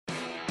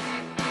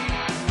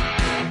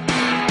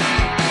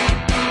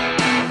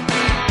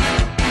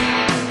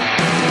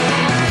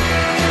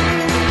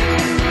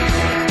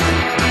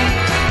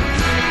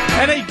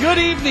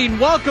Good evening.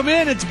 Welcome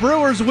in. It's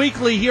Brewers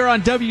Weekly here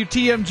on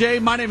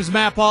WTMJ. My name is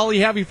Matt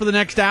Pauley. Have you for the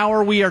next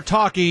hour. We are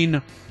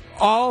talking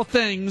all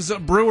things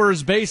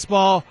Brewers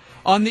baseball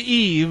on the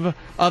eve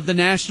of the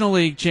National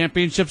League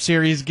Championship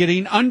Series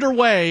getting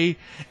underway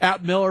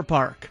at Miller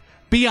Park.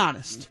 Be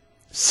honest.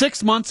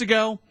 6 months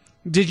ago,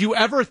 did you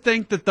ever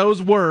think that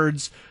those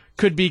words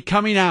could be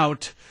coming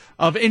out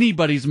of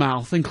anybody's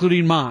mouth,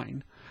 including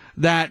mine,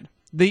 that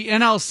the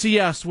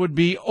NLCS would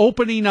be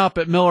opening up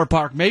at Miller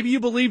Park? Maybe you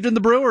believed in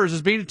the Brewers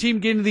as being a team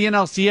getting to the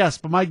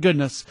NLCS, but my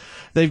goodness,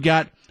 they've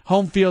got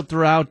home field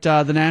throughout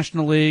the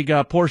National League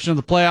portion of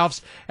the playoffs,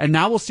 and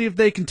now we'll see if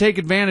they can take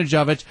advantage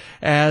of it,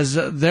 as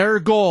their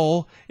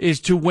goal is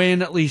to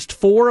win at least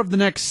 4 of the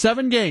next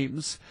 7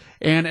 games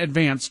and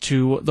advance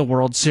to the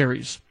World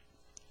Series.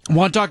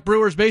 Want to talk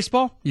Brewers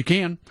baseball? You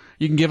can.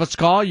 You can give us a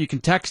call. You can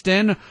text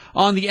in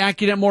on the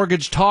AccuNet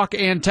Mortgage talk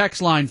and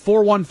text line,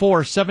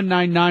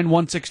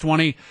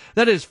 414-799-1620.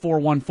 That is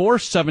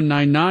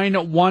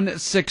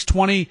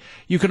 414-799-1620.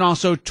 You can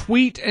also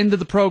tweet into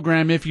the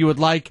program if you would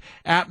like,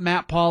 at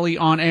Matt Pauley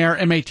on air,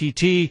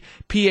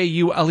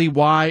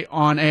 MattPauley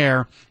on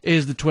air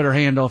is the Twitter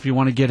handle if you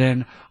want to get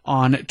in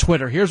on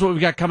Twitter. Here's what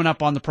we've got coming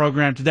up on the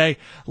program today.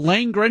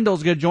 Lane Grindle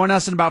is going to join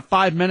us in about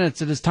 5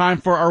 minutes. It is time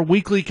for our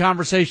weekly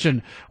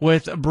conversation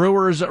with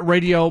Brewers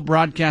radio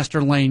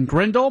broadcaster Lane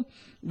Grindle.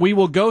 We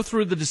will go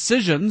through the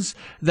decisions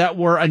that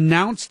were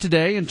announced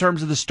today in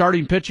terms of the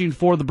starting pitching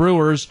for the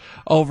Brewers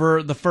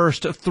over the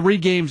first 3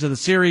 games of the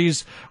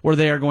series, where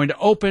they are going to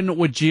open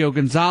with Gio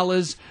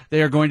Gonzalez.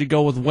 They are going to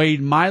go with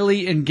Wade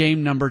Miley in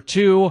game number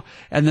 2,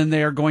 and then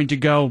they are going to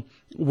go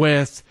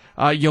with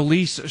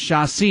Yolis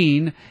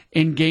Chacin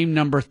in game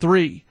number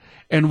 3.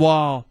 And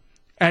while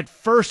at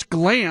first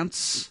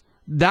glance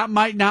that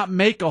might not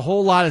make a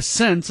whole lot of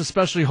sense,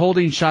 especially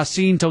holding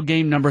Chacin till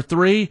game number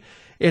 3,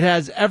 it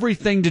has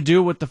everything to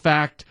do with the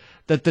fact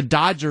that the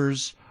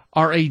Dodgers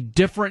are a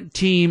different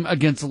team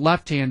against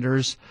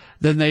left-handers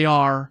than they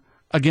are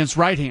against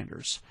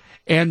right-handers.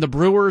 And the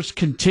Brewers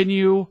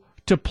continue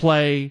to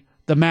play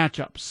the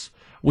matchups.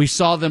 We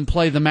saw them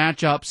play the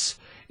matchups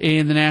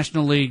in the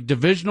National League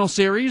Divisional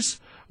Series,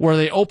 where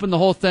they opened the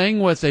whole thing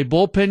with a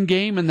bullpen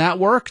game, and that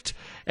worked.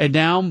 And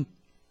now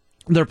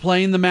they're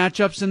playing the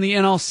matchups in the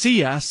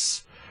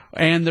NLCS,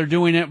 and they're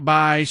doing it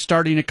by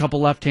starting a couple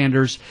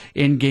left-handers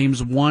in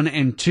games 1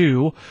 and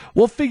 2.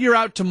 We'll figure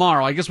out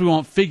tomorrow. I guess we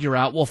won't figure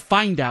out. We'll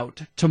find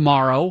out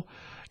tomorrow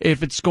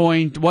if it's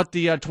going to, what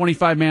the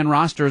 25-man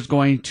roster is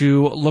going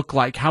to look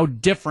like, how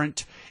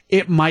different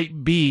it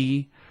might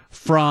be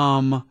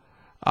from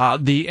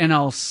the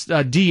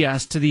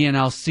NLDS to the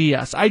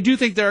NLCS. I do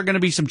think there are going to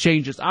be some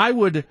changes. I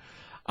would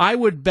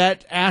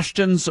bet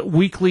Ashton's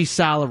weekly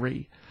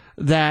salary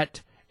that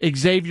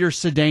Xavier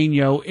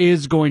Cedeno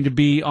is going to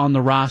be on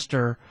the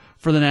roster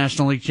for the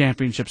National League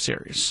Championship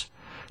Series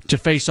to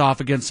face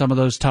off against some of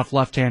those tough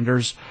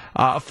left-handers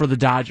for the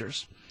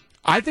Dodgers.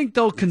 I think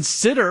they'll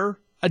consider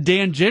a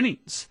Dan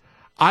Jennings.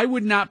 I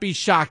would not be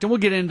shocked, and we'll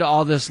get into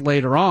all this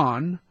later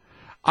on,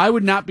 I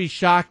would not be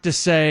shocked to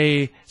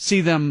see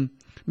them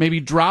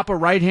maybe drop a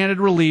right-handed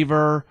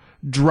reliever,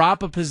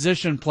 drop a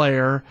position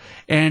player,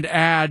 and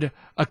add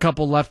a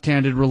couple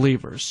left-handed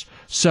relievers.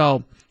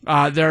 So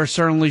there are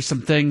certainly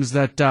some things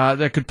that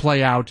could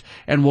play out,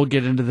 and we'll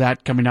get into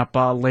that coming up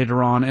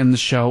later on in the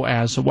show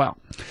as well.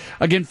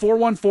 Again,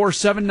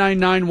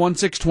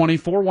 414-799-1620,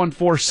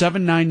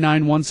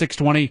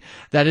 414-799-1620.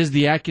 That is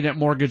the AccuNet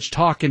Mortgage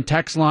talk and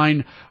text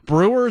line.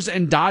 Brewers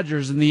and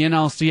Dodgers in the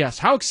NLCS.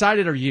 How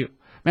excited are you?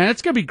 Man,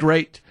 it's going to be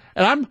great.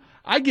 And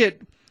I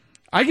get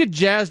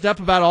jazzed up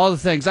about all the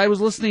things. I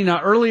was listening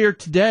earlier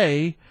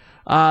today.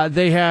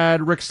 They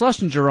had Rick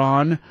Schlesinger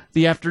on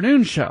the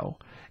afternoon show,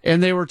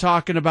 and they were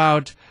talking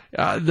about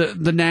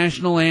the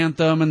national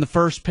anthem and the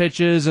first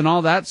pitches and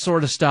all that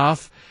sort of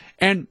stuff.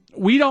 And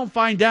we don't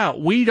find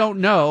out. We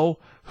don't know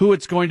who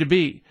it's going to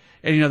be.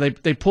 And,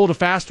 they pulled a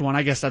fast one.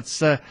 I guess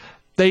that's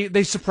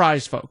they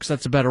surprised folks.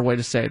 That's a better way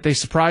to say it. They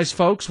surprised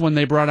folks when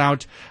they brought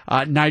out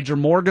Nigel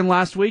Morgan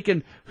last week.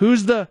 And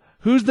who's the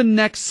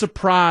next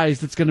surprise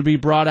that's going to be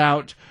brought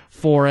out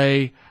for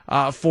the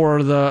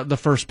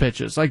first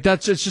pitches? Like,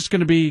 it's just going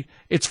to be,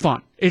 it's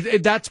fun.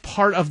 That's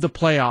part of the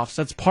playoffs.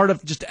 That's part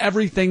of just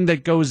everything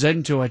that goes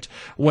into it,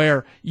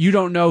 where you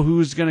don't know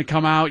who's going to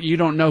come out. You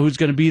don't know who's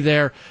going to be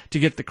there to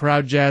get the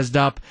crowd jazzed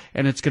up,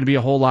 and it's going to be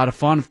a whole lot of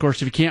fun. Of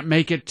course, if you can't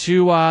make it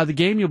to the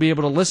game, you'll be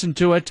able to listen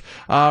to it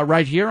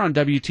right here on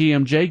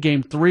WTMJ.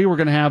 Game 3, we're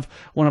going to have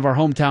one of our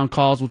hometown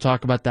calls. We'll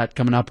talk about that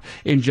coming up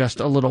in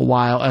just a little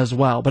while as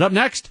well. But up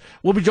next,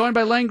 we'll be joined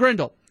by Lane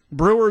Grindle,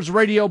 Brewers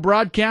radio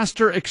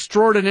broadcaster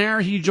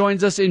extraordinaire. He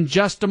joins us in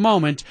just a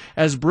moment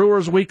as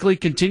Brewers Weekly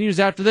continues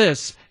after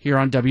this here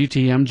on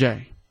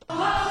WTMJ.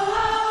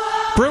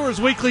 Brewers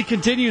Weekly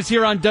continues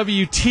here on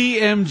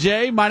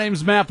WTMJ. My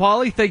name's Matt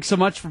Pauley. Thanks so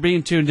much for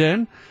being tuned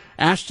in.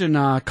 Ashton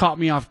caught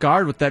me off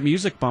guard with that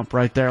music bump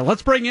right there.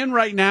 Let's bring in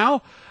right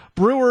now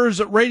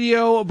Brewers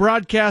radio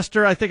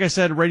broadcaster. I think I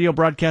said radio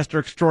broadcaster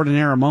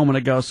extraordinaire a moment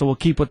ago, so we'll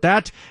keep with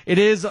that. It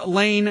is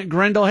Lane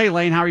Grindle. Hey,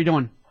 Lane, how are you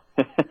doing?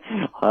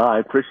 I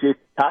appreciate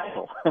the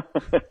title.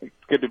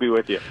 Good to be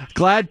with you.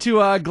 Glad to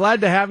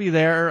have you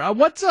there.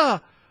 What's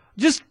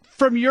just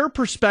from your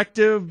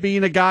perspective,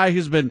 being a guy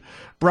who's been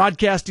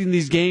broadcasting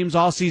these games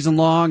all season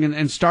long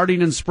and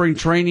starting in spring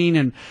training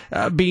and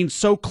being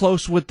so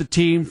close with the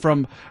team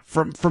from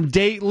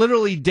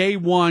literally day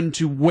one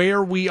to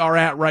where we are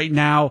at right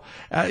now,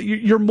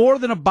 you're more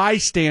than a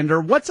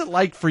bystander. What's it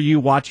like for you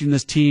watching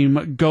this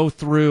team go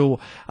through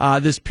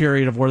this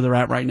period of where they're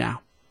at right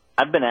now?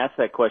 I've been asked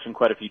that question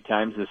quite a few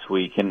times this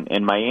week,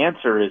 and my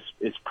answer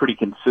is pretty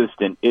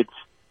consistent.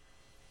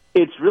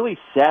 It's really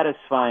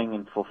satisfying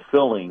and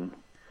fulfilling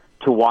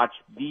to watch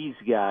these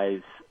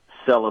guys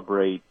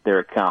celebrate their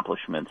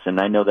accomplishments. And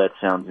I know that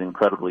sounds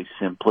incredibly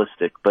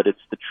simplistic, but it's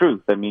the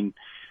truth. I mean,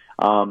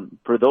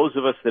 for those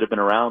of us that have been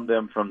around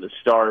them from the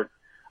start,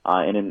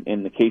 and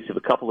in the case of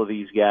a couple of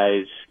these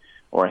guys,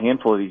 or a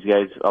handful of these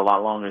guys, a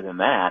lot longer than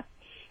that,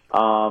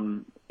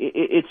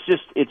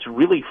 it's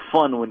really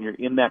fun when you're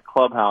in that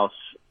clubhouse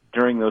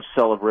during those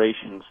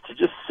celebrations to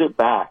just sit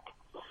back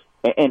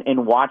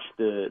and watch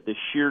the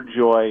sheer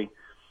joy,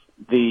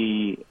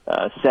 the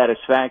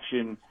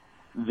satisfaction,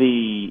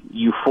 the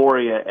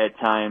euphoria at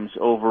times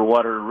over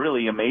what are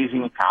really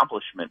amazing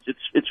accomplishments.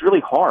 It's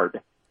really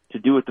hard to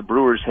do what the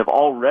Brewers have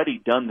already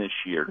done this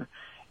year,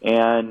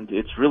 and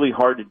it's really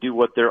hard to do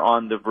what they're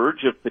on the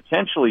verge of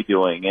potentially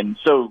doing. And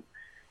so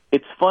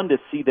it's fun to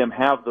see them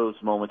have those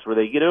moments where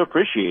they get to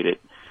appreciate it.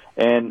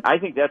 And I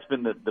think that's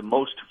been the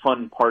most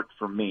fun part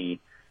for me,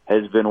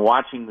 has been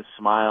watching the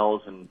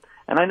smiles. And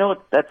I know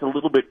that's a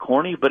little bit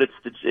corny, but it's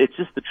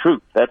just the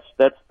truth. That's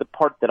the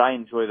part that I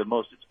enjoy the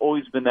most. It's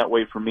always been that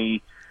way for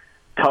me,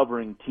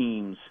 covering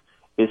teams,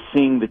 is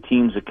seeing the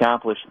teams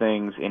accomplish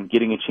things and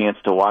getting a chance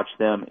to watch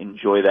them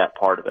enjoy that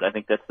part of it. I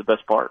think that's the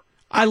best part.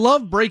 I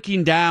love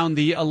breaking down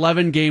the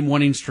 11-game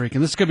winning streak,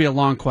 and this could be a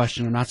long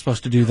question. I'm not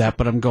supposed to do that,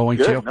 but I'm going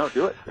to. No,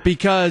 do it.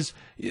 Because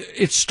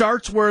it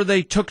starts where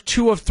they took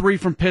 2 of 3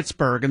 from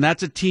Pittsburgh, and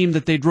that's a team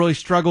that they'd really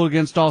struggled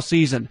against all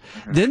season.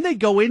 Mm-hmm. Then they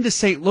go into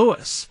St.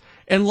 Louis.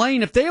 And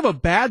Lane, if they have a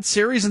bad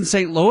series in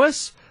St.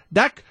 Louis,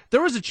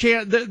 there was a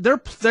chance.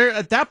 They're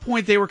at that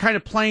point they were kind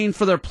of playing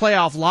for their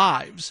playoff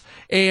lives,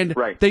 and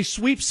They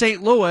sweep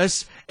St.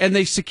 Louis and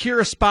they secure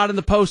a spot in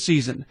the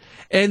postseason.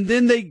 And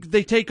then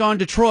they take on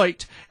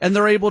Detroit and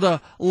they're able to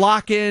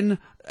lock in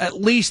at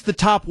least the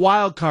top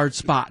wild card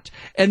spot.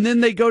 And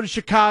then they go to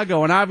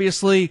Chicago, and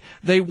obviously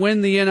they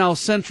win the NL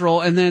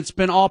Central, and then it's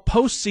been all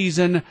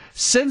postseason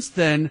since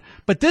then.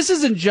 But this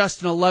isn't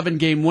just an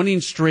 11-game winning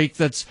streak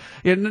that's,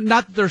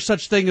 not that there's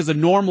such thing as a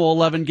normal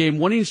 11-game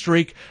winning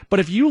streak, but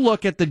if you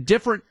look at the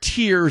different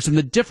tiers and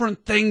the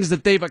different things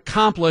that they've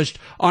accomplished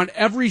on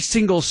every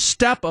single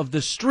step of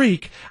the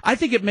streak, I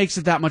think it makes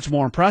it that much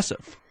more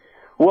impressive.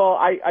 Well,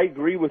 I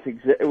agree with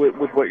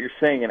what you're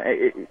saying,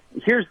 and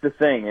here's the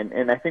thing,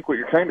 and I think what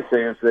you're trying to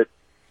say is that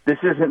this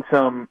isn't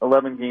some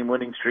 11-game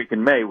winning streak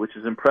in May, which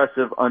is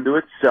impressive unto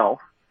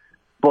itself,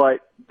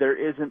 but there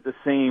isn't the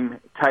same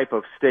type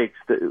of stakes.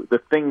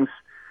 The things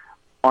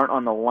aren't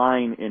on the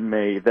line in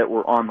May that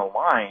were on the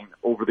line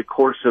over the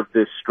course of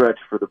this stretch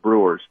for the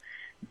Brewers.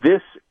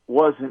 This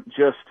wasn't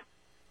just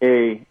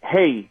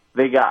hey,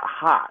 they got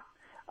hot.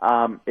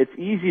 It's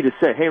easy to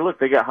say, hey, look,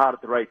 they got hot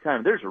at the right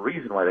time. There's a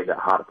reason why they got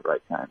hot at the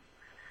right time.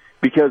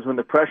 Because when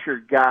the pressure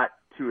got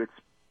to its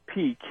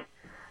peak,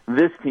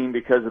 this team,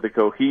 because of the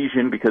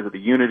cohesion, because of the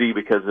unity,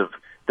 because of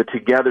the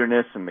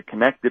togetherness and the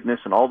connectedness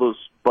and all those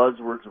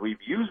buzzwords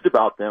we've used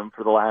about them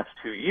for the last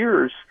 2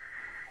 years,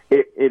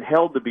 it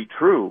held to be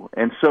true.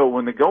 And so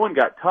when the going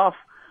got tough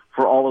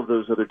for all of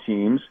those other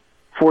teams,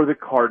 for the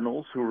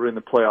Cardinals, who were in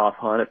the playoff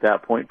hunt at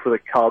that point, for the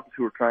Cubs,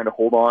 who were trying to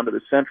hold on to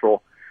the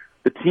Central,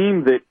 the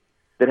team that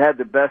had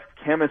the best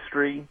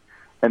chemistry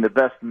and the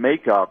best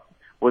makeup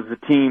was the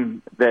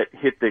team that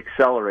hit the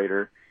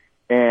accelerator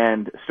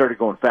and started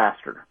going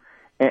faster.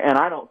 And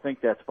I don't think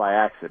that's by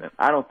accident.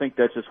 I don't think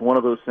that's just one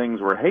of those things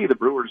where, hey, the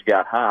Brewers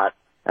got hot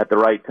at the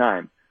right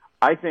time.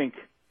 I think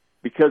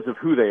because of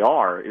who they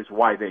are is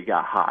why they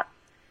got hot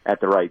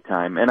at the right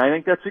time. And I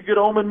think that's a good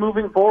omen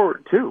moving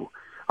forward, too.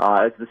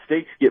 As the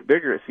stakes get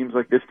bigger, it seems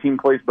like this team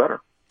plays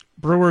better.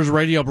 Brewers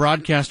radio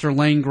broadcaster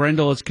Lane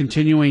Grindle is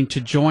continuing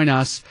to join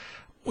us.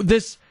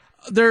 There's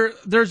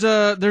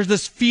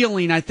this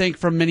feeling, I think,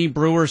 from many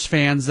Brewers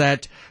fans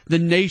that the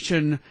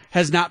nation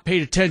has not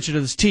paid attention to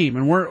this team,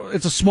 and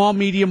it's a small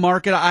media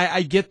market.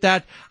 I get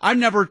that. I'm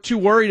never too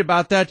worried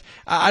about that.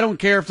 I don't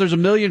care if there's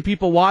 1 million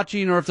people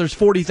watching or if there's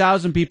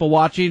 40,000 people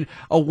watching.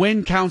 A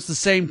win counts the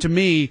same to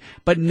me.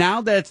 But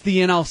now that it's the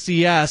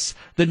NLCS,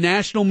 the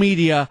national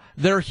media,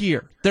 they're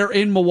here. They're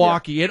in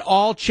Milwaukee. Yeah. It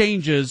all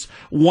changes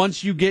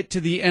once you get to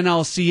the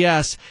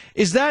NLCS.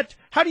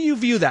 How do you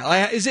view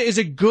that? Is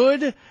it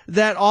good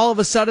that all of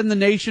a sudden the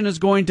nation is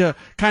going to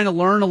kind of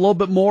learn a little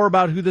bit more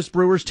about who this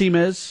Brewers team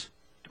is?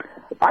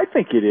 I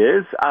think it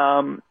is.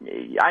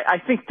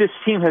 I think this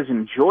team has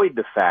enjoyed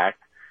the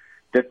fact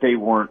that they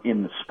weren't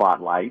in the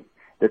spotlight,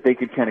 that they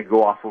could kind of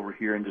go off over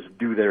here and just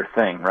do their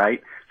thing,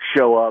 right?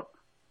 Show up,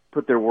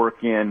 put their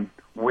work in,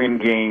 win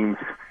games,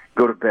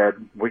 go to bed,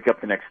 wake up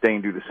the next day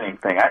and do the same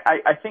thing.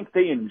 I think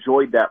they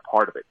enjoyed that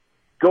part of it.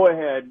 go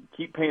ahead,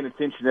 keep paying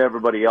attention to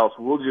everybody else.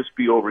 We'll just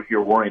be over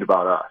here worrying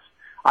about us.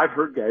 I've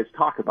heard guys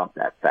talk about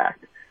that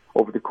fact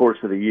over the course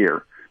of the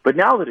year. But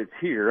now that it's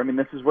here, I mean,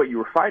 this is what you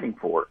were fighting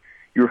for.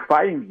 You were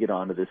fighting to get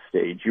onto this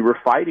stage. You were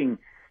fighting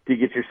to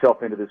get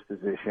yourself into this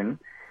position.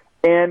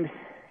 And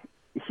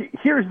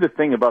here's the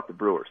thing about the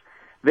Brewers.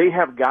 They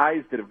have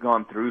guys that have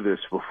gone through this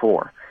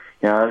before.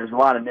 You know, there's a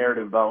lot of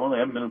narrative about, well, they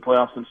haven't been in the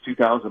playoffs since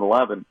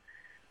 2011.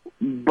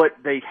 But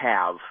they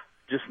have,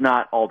 just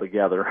not all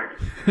together.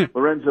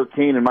 Lorenzo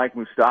Cain and Mike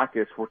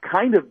Moustakas were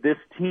kind of this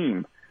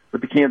team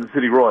with the Kansas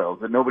City Royals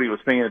that nobody was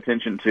paying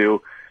attention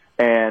to.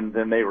 And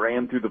then they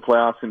ran through the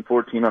playoffs in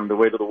 14 on the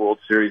way to the World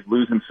Series,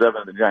 losing 7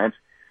 to the Giants,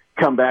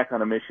 come back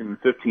on a mission in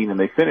 15, and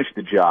they finished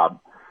the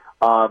job.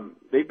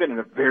 They've been in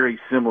a very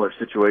similar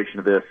situation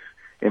to this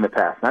in the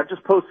past. Not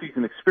just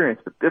postseason experience,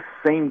 but this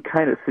same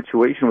kind of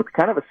situation with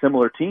kind of a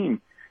similar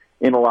team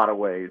in a lot of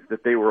ways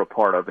that they were a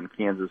part of in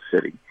Kansas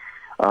City.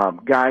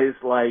 Guys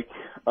like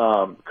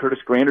Curtis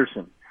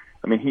Granderson.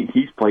 I mean,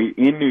 he's played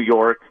in New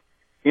York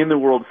in the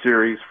World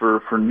Series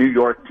for New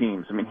York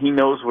teams. I mean, he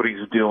knows what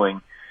he's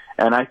doing.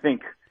 And I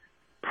think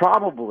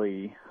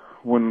probably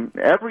when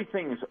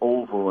everything is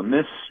over and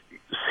this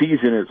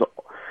season is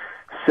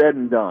said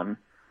and done,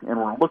 and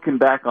we're looking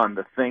back on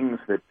the things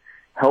that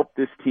helped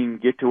this team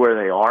get to where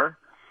they are,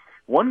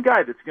 one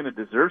guy that's going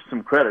to deserve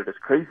some credit, as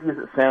crazy as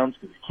it sounds,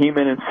 because he came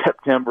in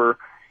September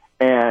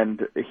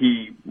and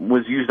he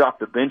was used off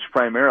the bench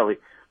primarily,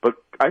 but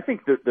I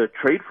think that the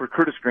trade for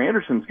Curtis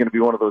Granderson is going to be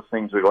one of those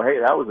things where we go, hey,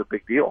 that was a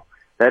big deal.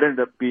 That ended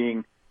up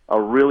being a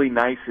really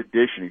nice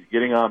addition. He's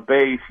getting on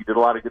base. He did a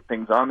lot of good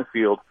things on the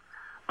field.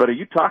 But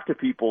you talk to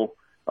people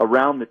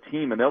around the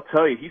team, and they'll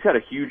tell you he's had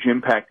a huge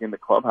impact in the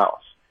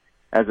clubhouse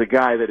as a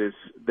guy that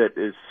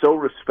is so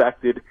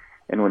respected.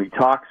 And when he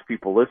talks,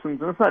 people listen.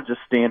 And it's not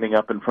just standing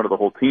up in front of the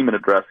whole team and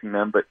addressing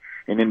them, but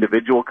in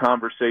individual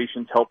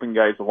conversations, helping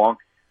guys along.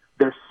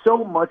 There's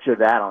so much of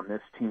that on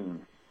this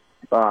team.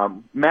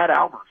 Matt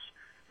Albers,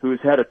 who has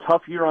had a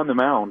tough year on the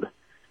mound,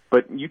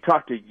 but you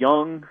talk to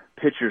young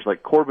pitchers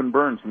like Corbin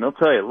Burns, and they'll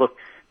tell you, look,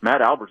 Matt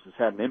Albers has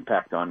had an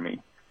impact on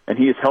me, and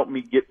he has helped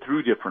me get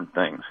through different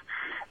things.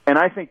 And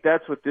I think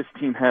that's what this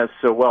team has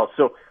so well.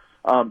 So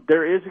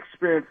there is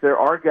experience. There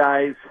are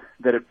guys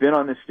that have been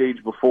on this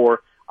stage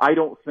before. I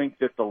don't think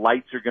that the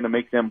lights are going to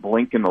make them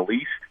blink in the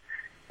least.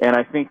 And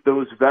I think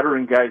those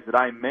veteran guys that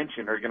I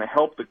mentioned are going to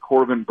help the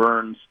Corbin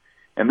Burns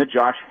and the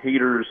Josh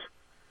Haders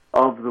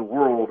of the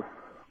world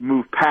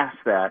move past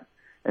that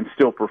and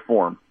still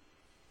perform.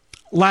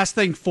 Last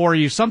thing for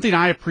you, something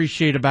I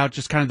appreciate about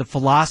just kind of the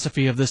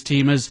philosophy of this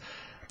team is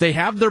they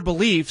have their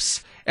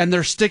beliefs and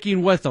they're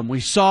sticking with them. We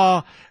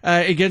saw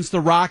against the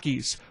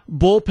Rockies,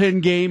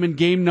 bullpen game in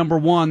game number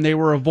 1, they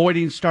were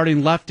avoiding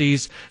starting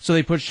lefties, so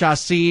they put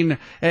Chacin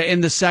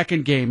in the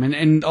second game.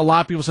 And a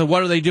lot of people said,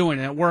 what are they doing?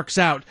 And it works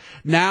out.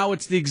 Now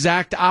it's the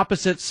exact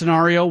opposite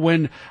scenario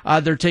when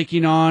they're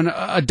taking on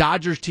a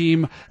Dodgers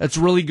team that's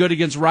really good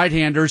against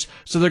right-handers,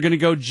 so they're going to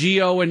go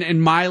Gio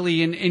and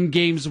Miley in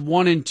games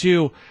 1 and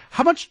 2.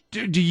 How much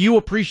do you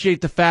appreciate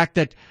the fact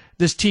that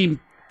this team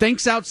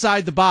thinks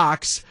outside the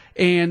box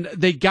and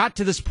they got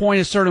to this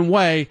point a certain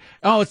way?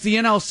 Oh, it's the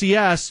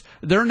NLCS.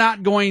 They're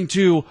not going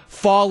to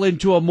fall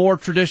into a more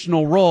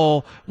traditional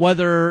role,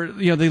 whether,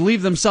 you know, they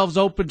leave themselves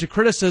open to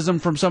criticism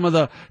from some of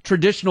the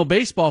traditional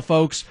baseball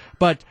folks,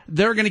 but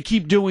they're going to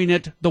keep doing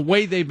it the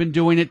way they've been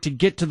doing it to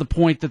get to the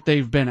point that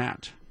they've been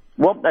at.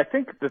 Well, I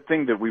think the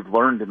thing that we've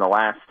learned in the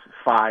last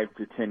 5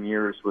 to 10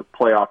 years with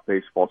playoff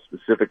baseball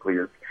specifically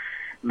is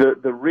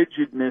the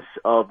rigidness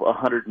of a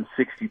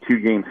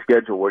 162-game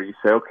schedule where you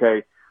say,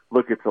 okay,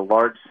 look, it's a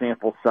large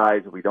sample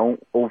size. We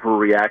don't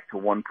overreact to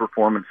one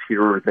performance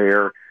here or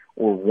there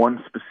or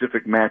one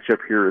specific matchup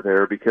here or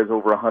there because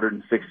over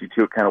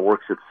 162 it kind of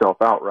works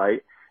itself out,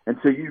 right? And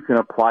so you can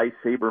apply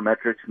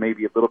sabermetrics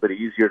maybe a little bit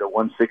easier to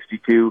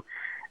 162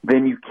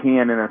 than you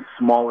can in a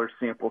smaller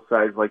sample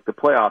size like the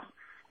playoffs.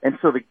 And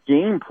so the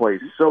gameplay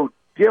is so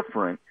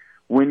different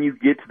when you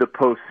get to the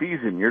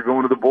postseason. You're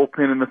going to the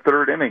bullpen in the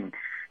 3rd inning.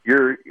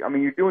 You're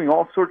doing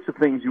all sorts of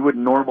things you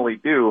wouldn't normally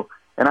do.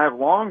 And I've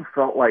long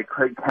felt like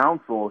Craig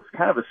Counsell is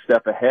kind of a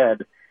step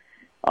ahead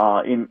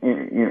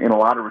in a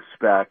lot of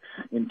respects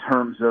in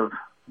terms of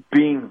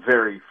being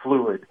very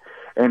fluid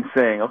and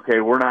saying, okay,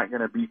 we're not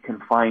going to be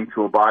confined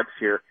to a box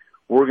here.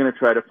 We're going to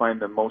try to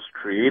find the most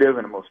creative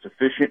and most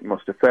efficient and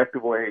most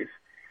effective ways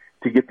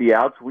to get the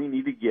outs we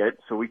need to get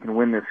so we can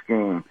win this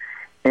game.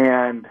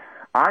 And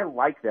I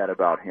like that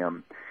about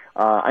him.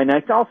 And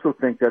I also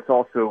think that's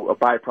also a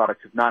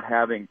byproduct of not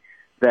having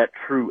that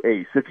true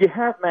ace. If you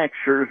have Max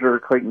Scherzer or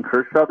Clayton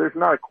Kershaw, there's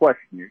not a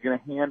question. You're going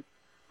to hand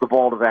the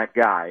ball to that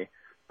guy.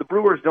 The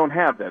Brewers don't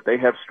have that. They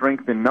have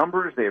strength in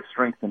numbers. They have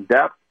strength in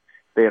depth.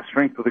 They have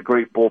strength with a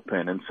great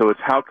bullpen. And so it's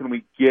how can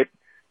we get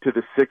to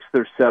the 6th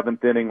or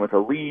 7th inning with a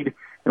lead,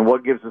 and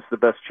what gives us the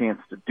best chance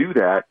to do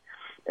that?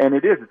 And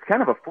it's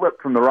kind of a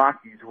flip from the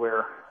Rockies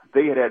where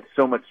they had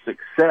so much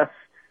success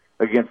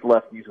against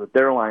lefties with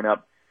their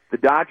lineup. The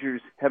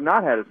Dodgers have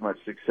not had as much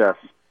success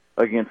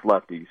against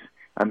lefties,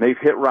 and they've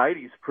hit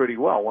righties pretty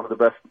well. One of the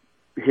best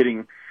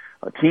hitting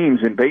teams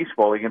in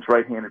baseball against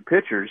right-handed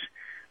pitchers.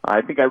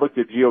 I think I looked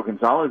at Gio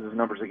Gonzalez's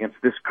numbers against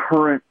this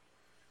current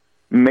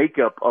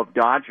makeup of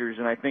Dodgers,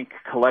 and I think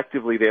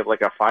collectively they have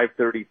like a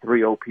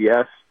 533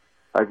 OPS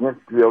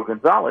against Gio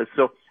Gonzalez.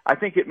 So I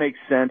think it makes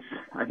sense.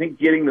 I think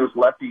getting those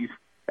lefties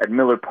at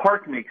Miller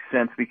Park makes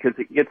sense because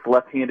it gets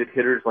left-handed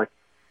hitters like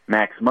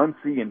Max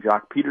Muncy and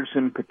Jock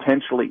Peterson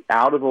potentially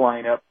out of the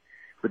lineup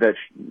with that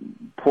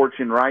porch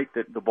and right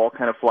that the ball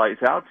kind of flies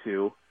out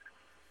to.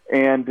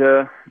 And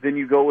then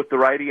you go with the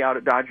righty out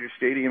at Dodger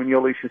Stadium and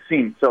Yoeli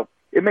Chacin. So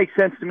it makes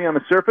sense to me on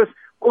the surface.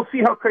 We'll see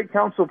how Craig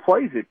Counsell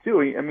plays it,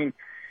 too. I mean,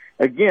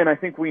 again, I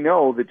think we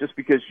know that just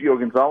because Gio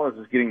Gonzalez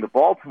is getting the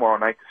ball tomorrow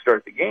night to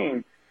start the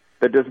game,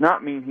 that does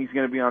not mean he's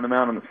going to be on the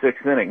mound in the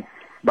sixth inning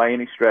by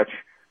any stretch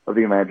of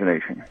the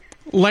imagination.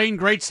 Lane,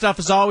 great stuff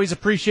as always.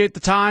 Appreciate the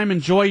time.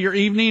 Enjoy your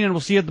evening, and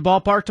we'll see you at the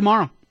ballpark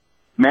tomorrow.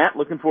 Matt,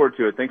 looking forward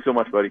to it. Thanks so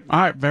much, buddy. All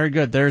right, very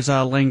good. There's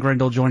Lane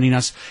Grindle joining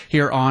us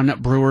here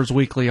on Brewers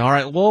Weekly. All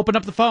right, we'll open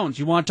up the phones.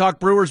 You want to talk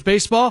Brewers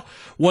baseball?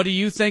 What do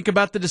you think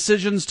about the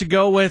decisions to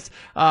go with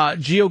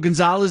Gio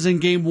Gonzalez in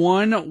Game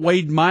 1,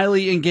 Wade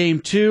Miley in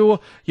Game 2,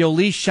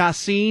 Yoeli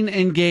Chacin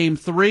in Game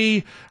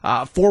 3,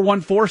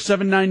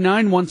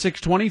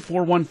 414-799-1620,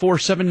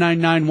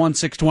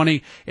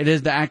 414-799-1620. It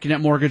is the AccuNet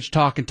Mortgage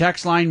Talk and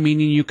Text line,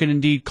 meaning you can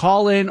indeed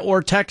call in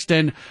or text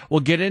in. We'll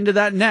get into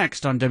that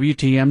next on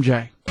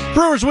WTMJ.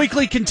 Brewers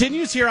Weekly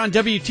continues here on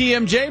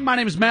WTMJ. My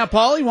name is Matt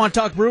Pauley. Want to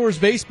talk Brewers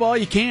baseball?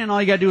 You can.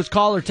 All you got to do is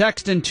call or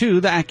text into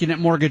the AccuNet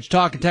Mortgage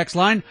Talk and Text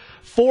line,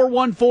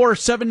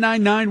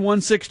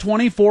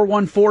 414-799-1620,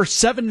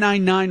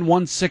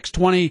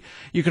 414-799-1620.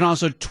 You can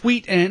also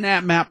tweet in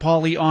at Matt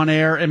Pauley on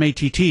air,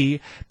 MattPauley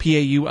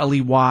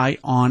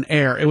on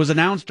air. It was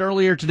announced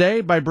earlier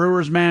today by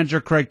Brewers manager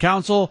Craig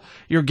Counsell.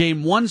 Your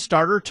Game 1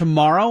 starter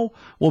tomorrow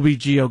will be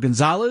Gio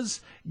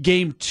Gonzalez.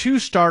 Game 2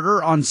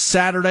 starter on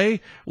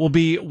Saturday will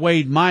be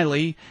Wade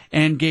Miley,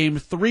 and Game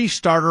 3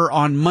 starter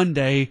on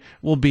Monday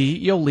will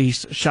be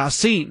Yoeli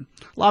Chacin.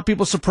 A lot of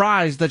people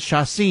surprised that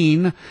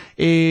Chacin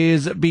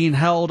is being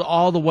held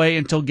all the way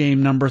until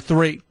game number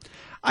 3.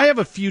 I have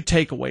a few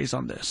takeaways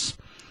on this.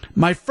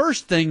 My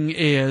first thing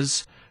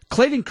is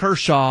Clayton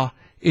Kershaw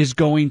is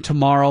going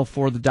tomorrow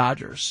for the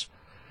Dodgers.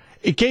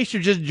 In case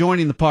you're just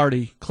joining the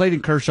party,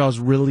 Clayton Kershaw is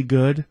really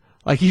good.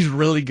 Like, he's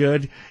really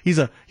good. He's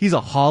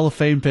a Hall of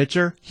Fame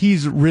pitcher.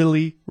 He's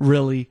really,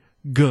 really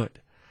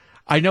good.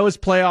 I know his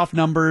playoff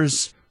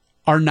numbers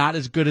are not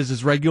as good as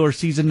his regular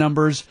season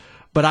numbers,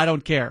 but I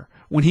don't care.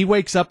 When he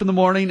wakes up in the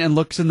morning and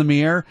looks in the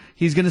mirror,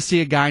 he's going to see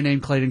a guy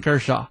named Clayton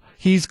Kershaw.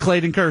 He's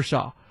Clayton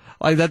Kershaw.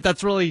 Like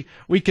that's really,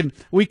 we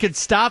could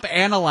stop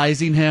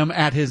analyzing him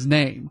at his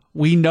name.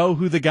 We know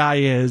who the guy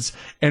is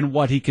and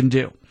what he can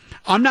do.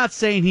 I'm not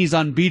saying he's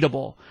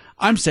unbeatable.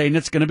 I'm saying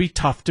it's going to be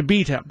tough to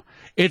beat him.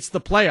 It's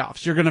the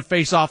playoffs. You're going to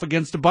face off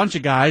against a bunch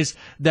of guys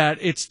that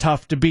it's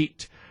tough to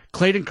beat.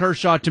 Clayton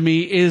Kershaw, to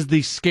me, is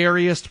the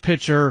scariest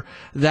pitcher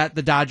that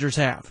the Dodgers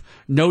have.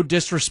 No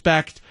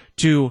disrespect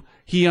to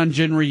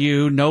Hyun-Jin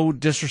Ryu, no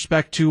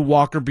disrespect to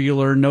Walker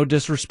Buehler, no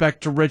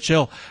disrespect to Rich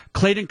Hill.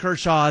 Clayton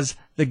Kershaw's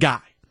the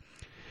guy.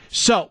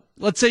 So,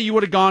 let's say you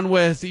would have gone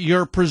with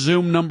your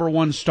presumed number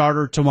 1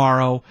 starter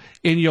tomorrow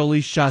in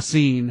Yoeli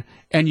Chacin,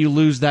 and you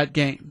lose that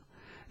game.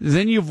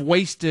 Then you've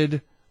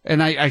wasted,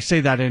 and I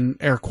say that in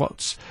air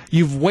quotes,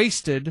 you've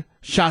wasted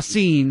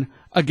Chacin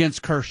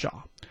against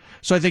Kershaw.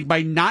 So I think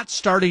by not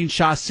starting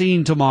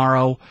Chacin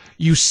tomorrow,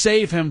 you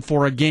save him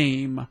for a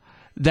game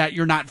that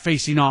you're not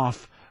facing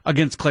off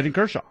against Clayton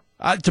Kershaw.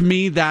 To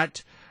me,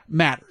 that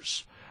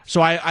matters. So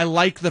I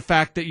like the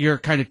fact that you're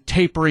kind of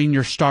tapering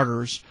your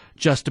starters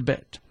just a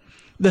bit.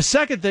 The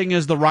second thing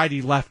is the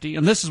righty-lefty,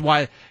 and this is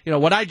why,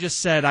 what I just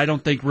said I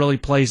don't think really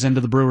plays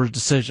into the Brewers'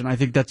 decision. I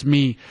think that's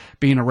me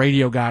being a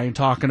radio guy and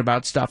talking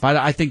about stuff.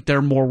 I think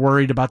they're more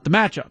worried about the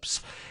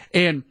matchups.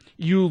 And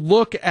you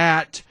look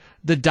at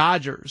the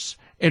Dodgers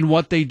and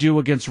what they do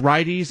against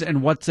righties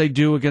and what they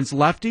do against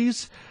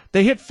lefties,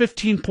 they hit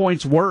 15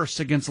 points worse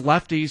against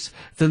lefties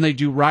than they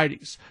do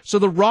righties. So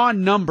the raw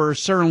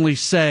numbers certainly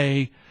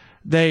say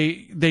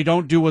they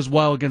don't do as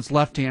well against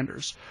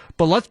left-handers.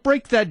 But let's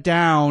break that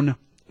down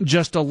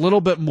just a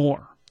little bit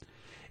more.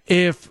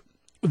 If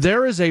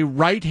there is a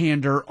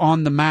right-hander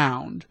on the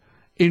mound,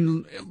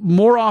 in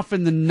more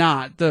often than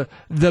not, the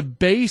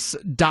base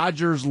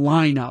Dodgers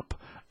lineup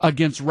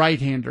against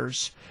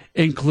right-handers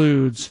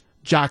includes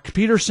Jock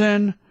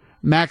Peterson,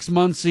 Max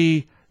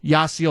Muncy,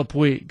 Yasiel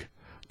Puig.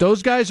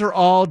 Those guys are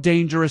all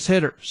dangerous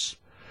hitters.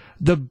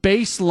 The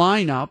base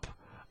lineup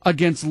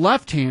against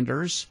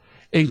left-handers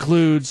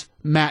includes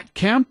Matt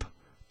Kemp,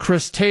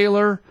 Chris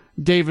Taylor,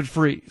 David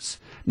Freese.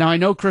 Now, I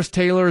know Chris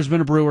Taylor has been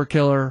a Brewer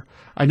killer.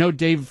 I know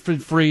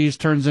David Freese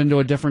turns into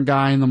a different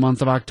guy in the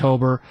month of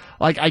October.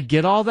 Like, I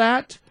get all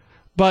that,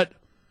 but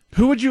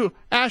who would you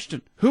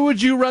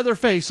rather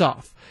face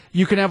off?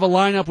 You can have a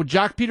lineup with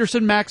Jock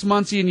Peterson, Max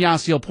Muncy, and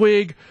Yasiel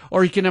Puig,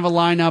 or you can have a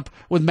lineup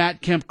with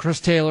Matt Kemp, Chris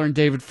Taylor, and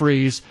David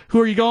Freese.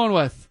 Who are you going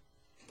with?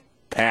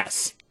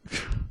 Pass.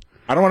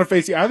 I don't want to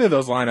face either of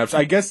those lineups.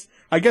 I guess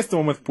I guess the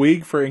one with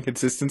Puig for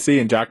inconsistency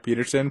and Jock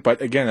Peterson,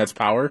 but again, that's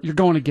power. You're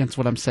going against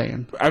what I'm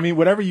saying. I mean,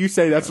 whatever you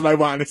say, that's what I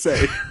want to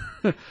say.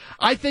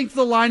 I think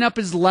the lineup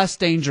is less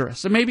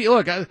dangerous. And maybe,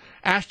 look,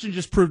 Ashton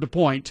just proved a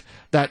point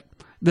that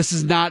this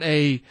is not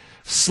a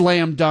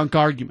slam dunk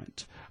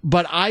argument.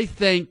 But I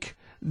think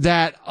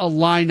that a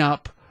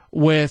lineup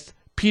with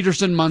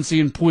Peterson,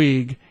 Muncy, and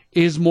Puig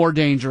is more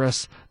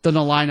dangerous than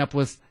a lineup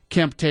with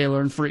Kemp,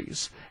 Taylor, and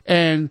Freese.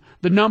 And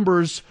the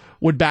numbers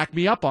would back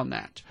me up on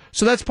that.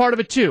 So that's part of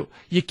it, too.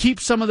 You keep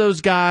some of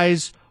those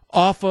guys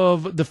off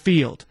of the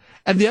field.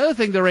 And the other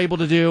thing they're able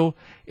to do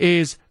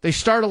is they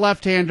start a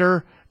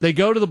left-hander, they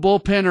go to the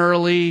bullpen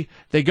early,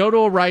 they go to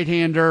a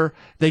right-hander,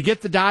 they get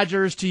the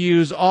Dodgers to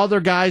use all their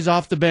guys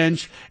off the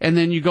bench, and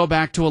then you go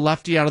back to a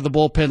lefty out of the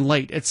bullpen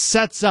late. It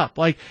sets up.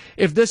 Like,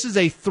 if this is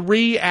a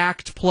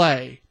 3-act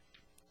play,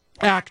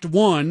 Act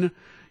 1,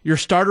 your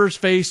starters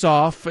face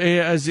off,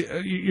 as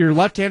your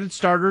left-handed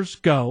starters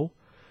go.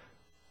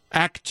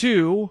 Act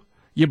 2,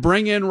 you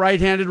bring in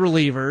right-handed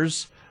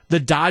relievers. The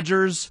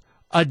Dodgers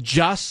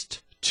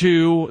adjust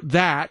to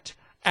that.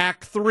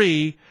 Act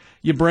 3,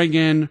 you bring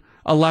in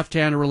a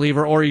left-handed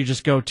reliever, or you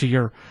just go to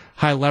your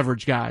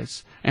high-leverage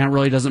guys. And it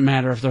really doesn't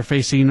matter if they're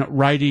facing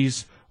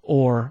righties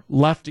or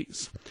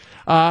lefties.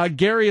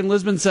 Gary in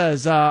Lisbon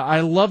says, I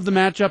love the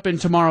matchup in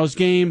tomorrow's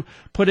game.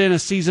 Put in a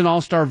seasoned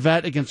all-star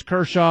vet against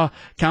Kershaw.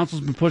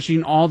 Council's been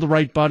pushing all the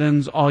right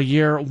buttons all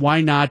year.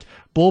 Why not?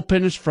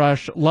 Bullpen is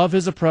fresh. Love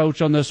his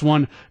approach on this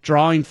one.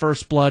 Drawing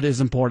first blood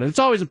is important. It's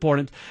always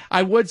important.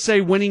 I would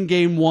say winning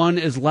game 1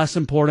 is less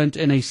important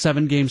in a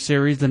 7-game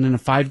series than in a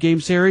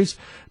 5-game series,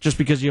 just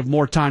because you have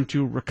more time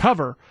to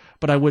recover.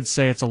 But I would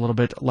say it's a little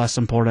bit less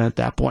important at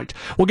that point.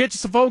 We'll get to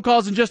some phone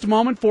calls in just a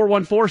moment.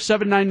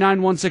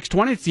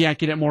 414-799-1620. It's the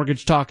AccuNet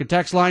Mortgage Talk and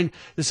Text line.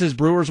 This is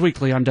Brewers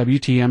Weekly on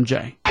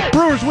WTMJ.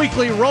 Brewers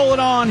Weekly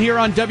rolling on here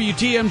on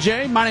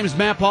WTMJ. My name is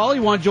Matt Pauley.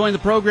 You want to join the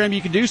program,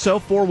 you can do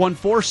so.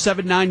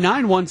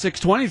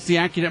 414-799-1620. It's the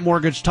AccuNet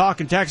Mortgage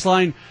Talk and Text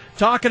line.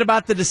 Talking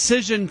about the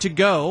decision to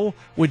go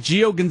with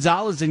Gio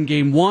Gonzalez in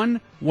Game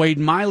 1, Wade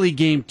Miley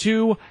Game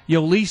 2,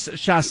 Yolis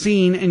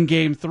Chassin in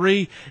Game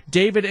 3.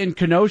 David in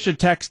Kenosha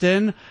text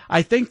in,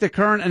 I think the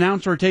current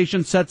announce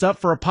rotation sets up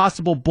for a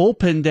possible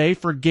bullpen day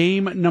for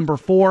Game number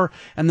 4,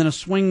 and then a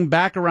swing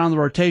back around the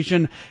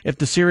rotation. If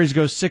the series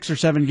goes 6 or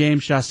 7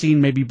 games, Chassin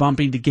may be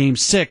bumping to Game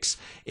 6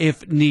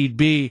 if need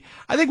be.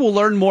 I think we'll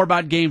learn more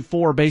about Game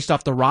 4 based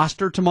off the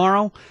roster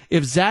tomorrow.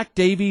 If Zach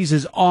Davies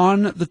is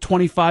on the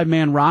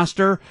 25-man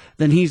roster,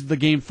 then he's the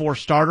Game 4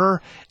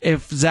 starter.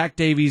 If Zach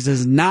Davies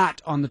is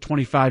not on the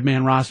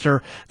 25-man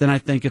roster, then I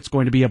think it's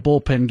going to be a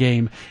bullpen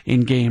game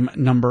in Game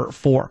number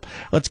 4.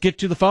 Let's get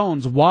to the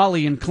phones.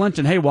 Wally in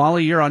Clinton. Hey,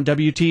 Wally, you're on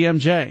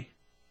WTMJ.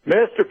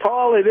 Mr.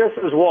 Pauly, this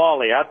is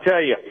Wally. I'll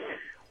tell you,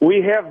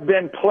 we have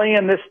been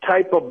playing this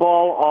type of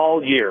ball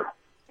all year.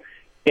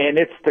 And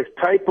it's the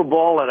type of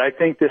ball that I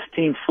think this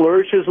team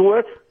flourishes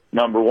with,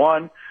 number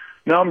one.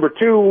 Number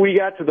two, we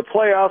got to the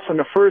playoffs, and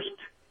the first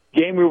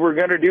game we were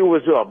going to do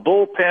was a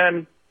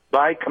bullpen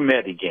by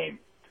committee game.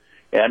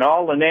 And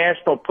all the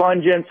national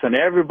pundits and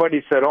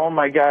everybody said, oh,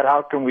 my God,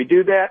 how can we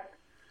do that?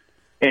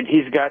 And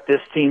he's got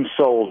this team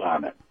sold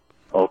on it,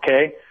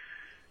 okay?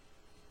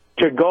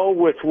 To go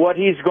with what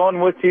he's gone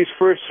with these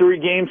first 3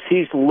 games,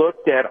 he's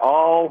looked at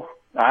all,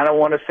 I don't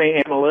want to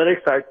say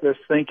analytics, I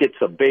just think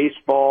it's a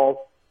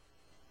baseball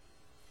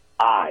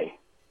eye.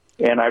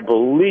 And I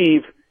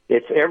believe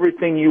it's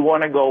everything you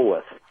want to go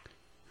with.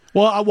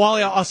 Well,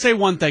 Wally, I'll say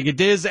one thing.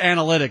 It is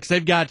analytics.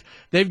 They've got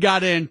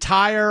an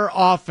entire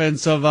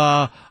offense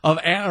or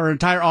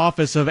entire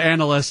office of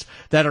analysts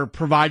that are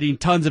providing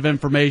tons of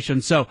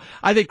information. So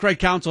I think Craig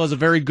Counsell has a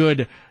very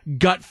good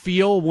gut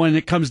feel when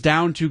it comes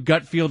down to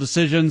gut feel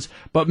decisions.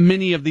 But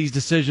many of these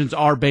decisions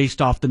are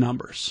based off the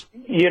numbers.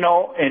 You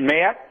know, and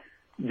Matt,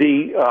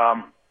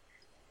 the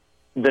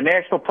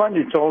national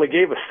pundits only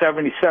gave us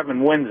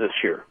 77 wins this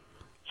year.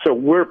 So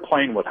we're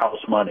playing with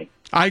house money.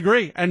 I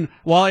agree. And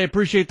while I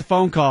appreciate the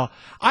phone call,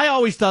 I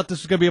always thought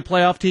this was going to be a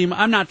playoff team.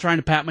 I'm not trying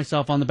to pat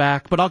myself on the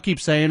back, but I'll keep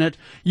saying it.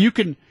 You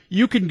can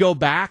go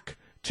back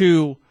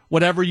to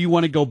whatever you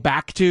want to go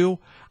back to.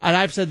 And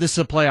I've said this is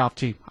a playoff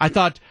team. I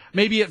thought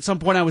maybe at some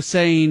point I was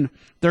saying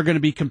they're going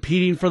to be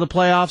competing for the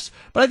playoffs.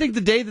 But I think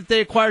the day that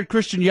they acquired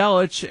Christian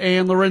Yelich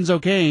and Lorenzo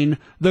Cain,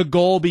 the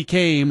goal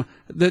became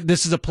that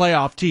this is a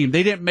playoff team.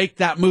 They didn't make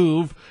that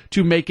move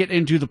to make it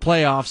into the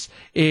playoffs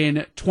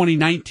in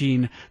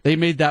 2019. They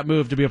made that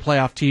move to be a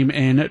playoff team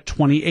in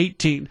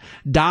 2018.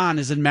 Don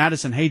is in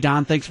Madison. Hey,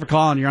 Don, thanks for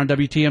calling. You're on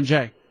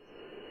WTMJ.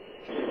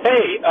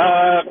 Hey,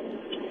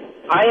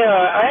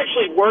 I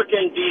actually work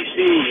in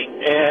D.C.,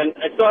 and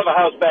I still have a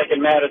house back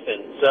in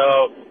Madison.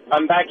 So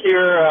I'm back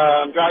here.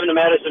 I'm driving to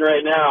Madison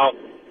right now.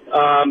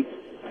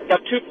 I've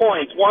got 2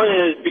 points. One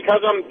is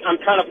because I'm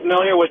kind of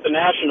familiar with the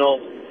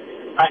Nationals,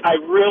 I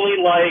really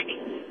like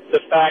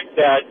the fact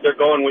that they're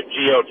going with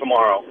Gio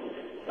tomorrow.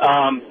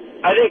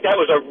 I think that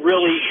was a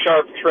really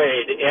sharp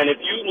trade. And if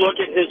you look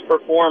at his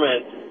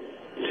performance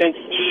since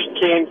he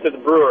came to the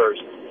Brewers,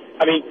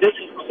 I mean, this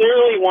is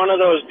clearly one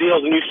of those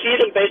deals, and you see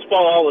it in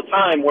baseball all the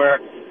time,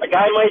 where a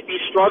guy might be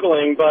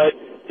struggling, but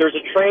there's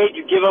a trade.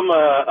 You give him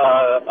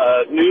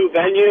a new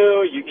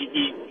venue.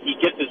 He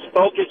gets his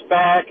focus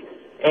back,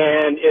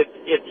 and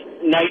it's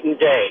night and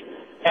day.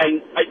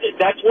 And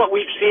that's what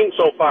we've seen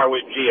so far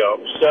with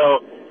Gio. So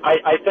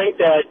I think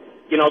that,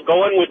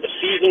 going with the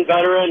seasoned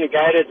veteran, a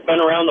guy that's been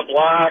around the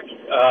block,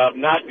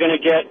 not going to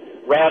get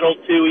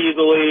rattled too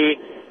easily,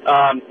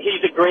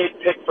 he's a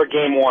great pick for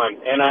game one.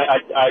 And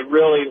I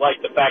really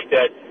like the fact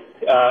that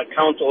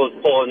Counsell is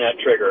pulling that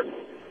trigger.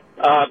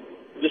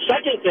 The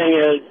second thing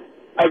is,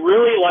 I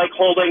really like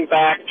holding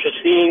back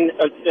Chacin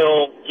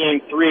until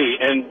game three.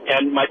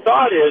 And my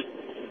thought is,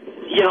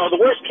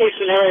 the worst case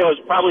scenario is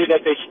probably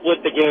that they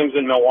split the games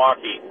in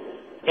Milwaukee.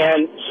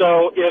 And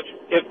so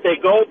if they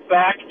go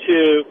back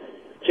to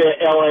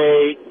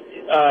LA,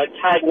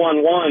 tied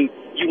 1-1,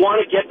 you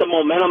want to get the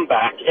momentum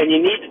back, and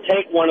you need to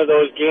take one of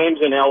those games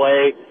in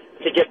LA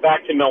to get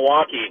back to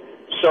Milwaukee.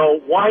 So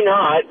why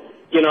not,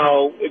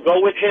 go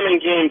with him in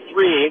game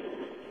three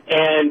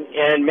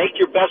and make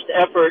your best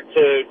effort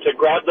to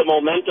grab the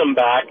momentum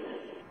back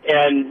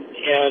and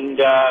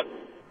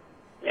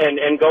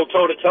go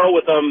toe-to-toe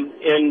with them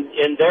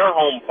in their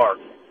home park.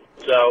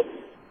 So,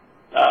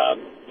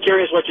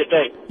 curious what you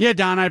think. Yeah,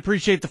 Don, I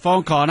appreciate the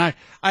phone call, and I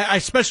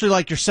especially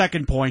like your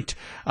second point.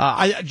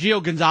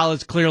 Gio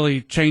Gonzalez,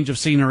 clearly, change of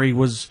scenery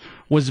was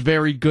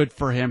very good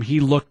for him. He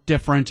looked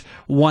different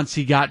once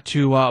he got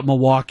to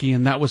Milwaukee,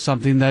 and that was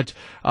something that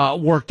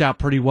worked out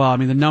pretty well. I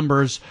mean, the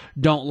numbers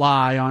don't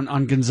lie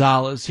on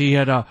Gonzalez. He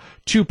had a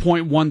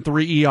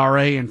 2.13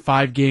 ERA in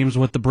 5 games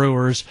with the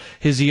Brewers.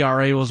 His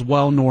ERA was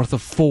well north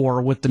of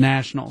 4 with the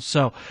Nationals.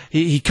 So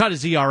he cut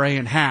his ERA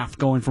in half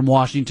going from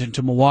Washington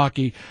to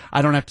Milwaukee.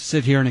 I don't have to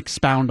sit here and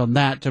expound on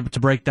that to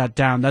break that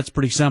down. That's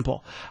pretty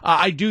simple.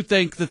 I do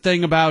think the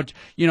thing about,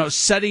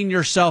 setting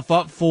yourself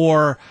up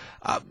for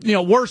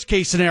worst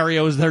case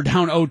scenario is they're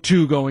down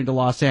 0-2 going to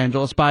Los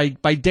Angeles. By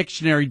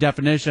dictionary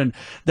definition,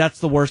 that's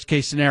the worst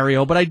case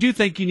scenario. But I do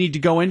think you need to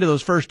go into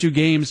those first 2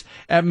 games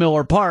at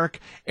Miller Park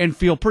and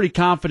feel pretty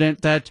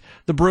confident that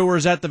the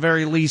Brewers, at the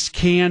very least,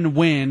 can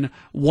win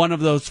one of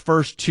those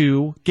first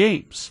 2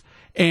 games.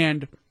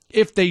 And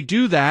if they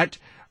do that,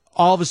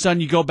 all of a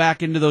sudden you go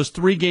back into those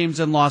 3 games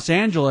in Los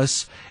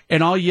Angeles,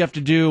 and all you have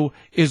to do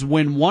is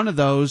win one of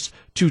those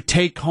to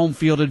take home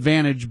field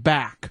advantage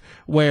back.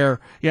 Where,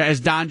 as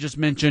Don just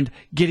mentioned,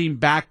 getting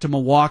back to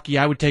Milwaukee,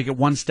 I would take it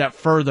one step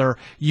further.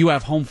 You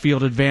have home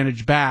field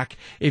advantage back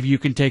if you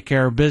can take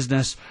care of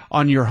business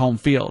on your home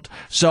field.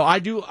 So I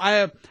do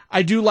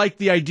like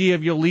the idea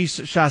of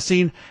Jhoulys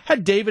Chacin.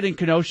 Had David in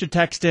Kenosha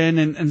text in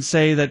and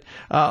say that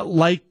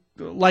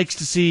likes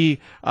to see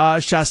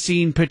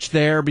Chacin pitch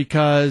there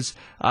because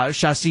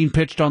Chacin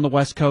pitched on the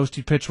West Coast.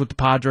 He pitched with the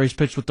Padres,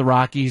 pitched with the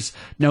Rockies,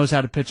 knows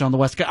how to pitch on the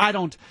West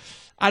Coast.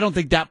 I don't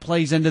think that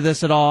plays into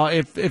this at all.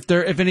 If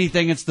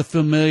anything, it's the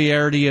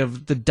familiarity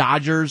of the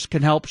Dodgers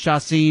can help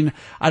Chacin.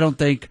 I don't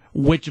think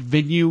which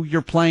venue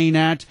you're playing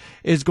at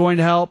is going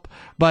to help.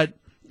 But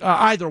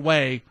either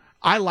way,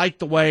 I like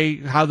the way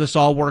how this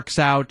all works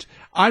out.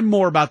 I'm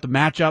more about the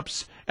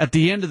matchups. At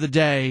the end of the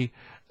day,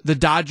 the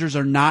Dodgers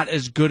are not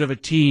as good of a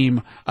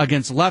team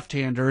against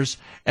left-handers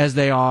as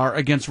they are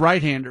against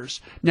right-handers.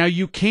 Now,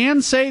 you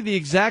can say the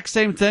exact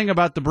same thing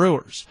about the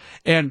Brewers.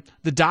 And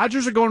the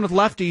Dodgers are going with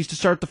lefties to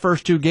start the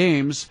first 2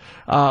 games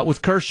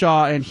with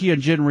Kershaw and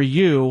Hyun-Jin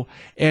Ryu.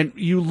 And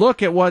you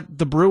look at what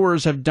the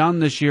Brewers have done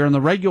this year in the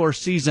regular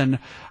season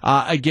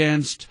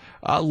against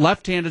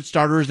left-handed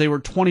starters. They were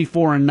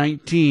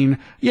 24-19.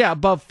 Yeah,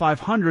 above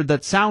 500.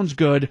 That sounds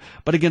good.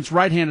 But against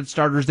right-handed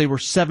starters, they were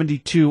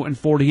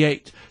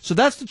 72-48. So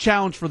that's the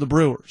challenge for the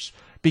Brewers,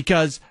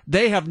 because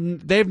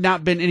they've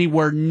not been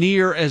anywhere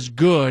near as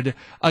good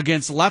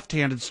against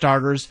left-handed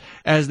starters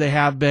as they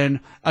have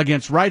been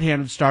against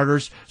right-handed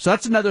starters. So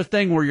that's another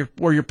thing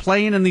where you're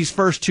playing in these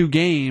first 2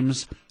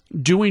 games,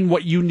 doing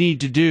what you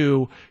need to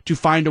do to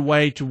find a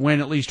way to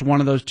win at least one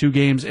of those 2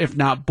 games, if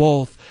not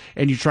both,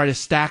 and you try to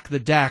stack the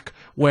deck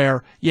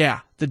where,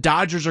 the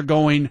Dodgers are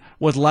going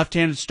with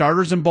left-handed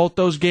starters in both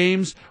those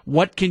games.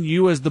 What can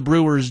you as the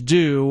Brewers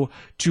do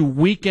to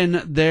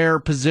weaken their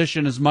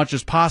position as much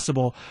as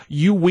possible?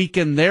 You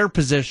weaken their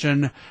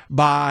position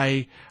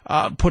by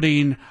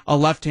putting a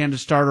left-handed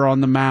starter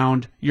on the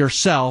mound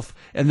yourself,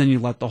 and then you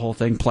let the whole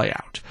thing play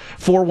out.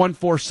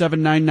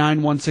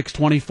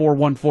 414-799-1620,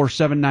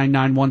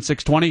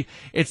 414-799-1620.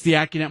 It's the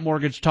AccuNet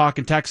Mortgage Talk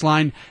and Text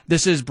line.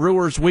 This is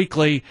Brewers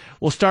Weekly.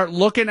 We'll start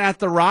looking at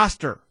the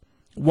roster.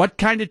 What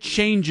kind of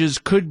changes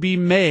could be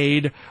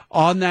made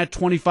on that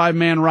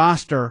 25-man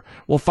roster?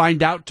 We'll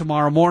find out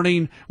tomorrow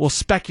morning. We'll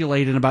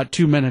speculate in about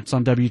 2 minutes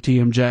on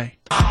WTMJ.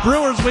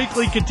 Brewers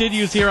Weekly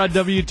continues here on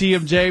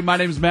WTMJ. My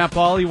name is Matt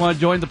Paul. You want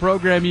to join the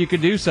program, you can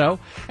do so.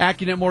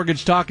 AccuNet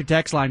Mortgage Talk and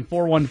Text line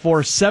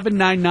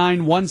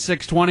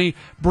 414-799-1620.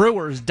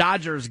 Brewers,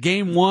 Dodgers,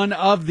 Game 1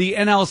 of the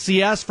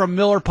NLCS from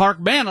Miller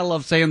Park. Man, I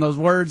love saying those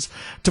words.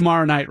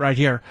 Tomorrow night right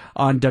here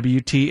on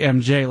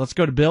WTMJ. Let's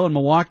go to Bill in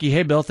Milwaukee.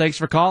 Hey, Bill, thanks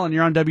for calling.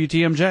 You're on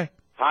WTMJ.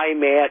 Hi,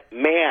 Matt.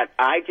 Matt,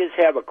 I just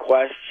have a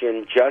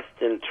question.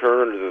 Justin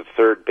Turner, the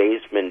third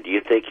baseman, do you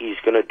think he's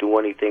going to do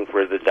anything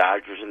for the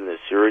Dodgers in this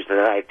series? And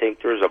then I think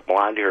there's a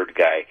blonde-haired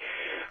guy,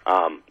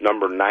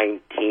 number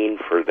 19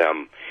 for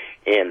them,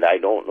 and I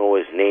don't know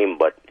his name,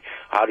 but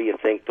how do you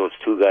think those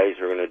two guys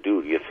are going to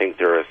do? Do you think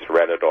they're a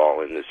threat at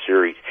all in the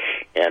series?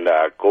 And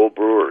go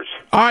Brewers.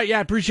 All right, yeah,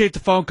 I appreciate the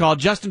phone call.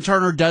 Justin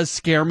Turner does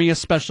scare me,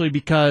 especially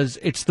because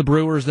it's the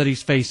Brewers that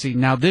he's facing.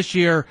 Now, this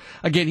year,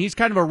 again, he's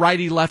kind of a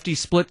righty-lefty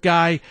split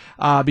guy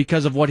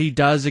because of what he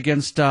does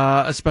against,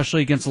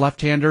 especially against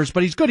left-handers,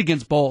 but he's good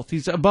against both.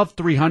 He's above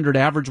 300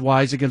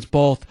 average-wise against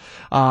both,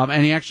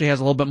 and he actually has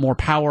a little bit more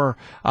power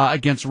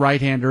against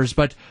right-handers.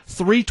 But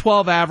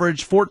 312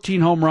 average,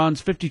 14 home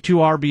runs, 52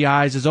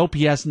 RBIs, his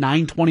OPS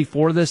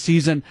 924 this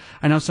season.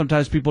 I know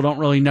sometimes people don't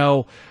really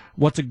know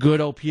what's a good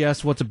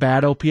OPS, what's a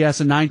bad OPS,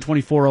 and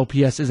 924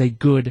 OPS is a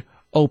good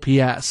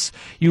OPS.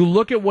 You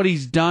look at what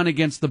he's done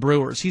against the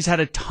Brewers. He's had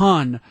a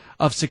ton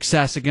of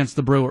success against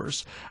the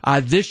Brewers.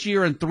 This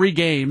year in 3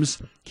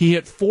 games, he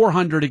hit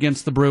 400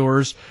 against the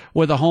Brewers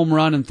with a home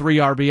run and 3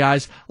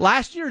 RBIs.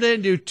 Last year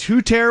didn't do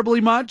too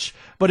terribly much,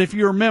 but if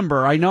you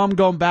remember, I know I'm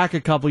going back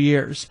a couple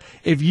years.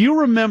 If you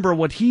remember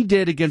what he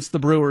did against the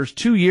Brewers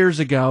 2 years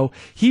ago,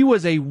 he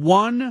was a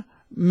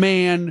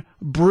one-man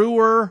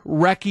Brewer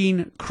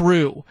wrecking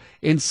crew.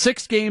 In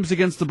 6 games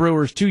against the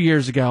Brewers 2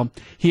 years ago,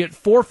 he hit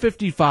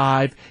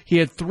 455, he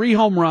had 3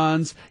 home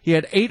runs, he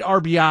had 8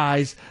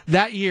 RBIs.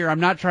 That year, I'm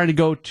not trying to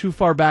go too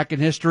far back in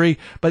history,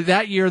 but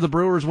that year the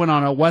Brewers went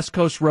on a West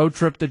Coast road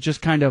trip that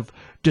just kind of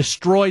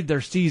destroyed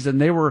their season.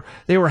 They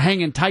were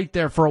hanging tight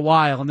there for a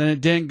while, and then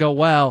it didn't go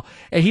well,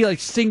 and he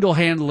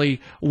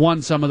single-handedly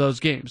won some of those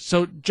games.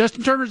 So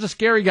Justin Turner's a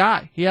scary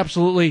guy. He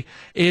absolutely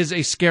is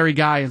a scary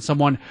guy and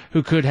someone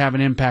who could have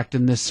an impact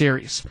in this series.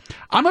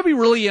 I'm going to be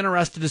really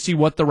interested to see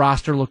what the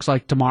roster looks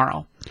like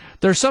tomorrow.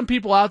 There's some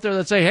people out there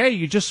that say, hey,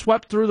 you just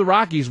swept through the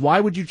Rockies.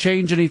 Why would you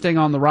change anything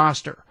on the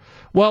roster?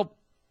 Well,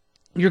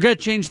 you're going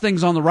to change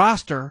things on the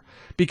roster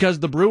because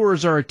the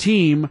Brewers are a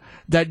team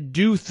that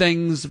do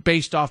things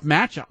based off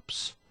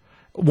matchups.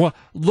 Well,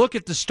 look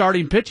at the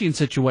starting pitching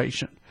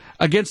situation.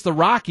 Against the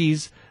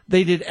Rockies,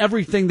 they did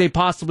everything they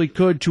possibly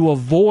could to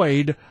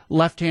avoid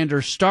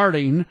left-handers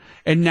starting,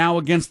 and now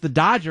against the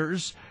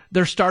Dodgers,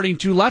 they're starting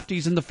 2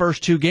 lefties in the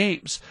first 2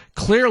 games.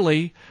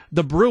 Clearly,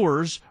 the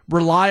Brewers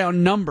rely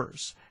on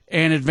numbers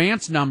and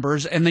advanced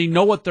numbers, and they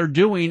know what they're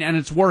doing, and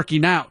it's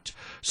working out.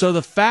 So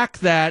the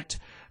fact that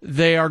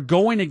they are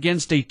going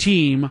against a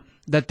team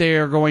that they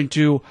are going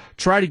to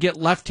try to get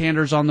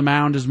left-handers on the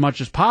mound as much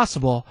as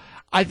possible,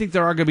 I think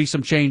there are going to be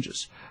some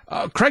changes.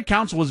 Craig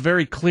Counsell was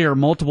very clear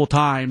multiple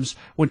times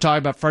when talking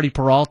about Freddie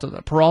Peralta,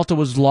 that Peralta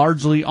was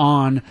largely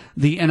on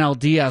the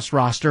NLDS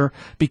roster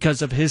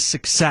because of his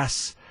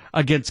success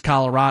against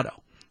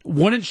Colorado.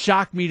 Wouldn't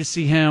shock me to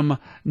see him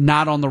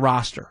not on the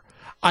roster.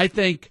 I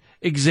think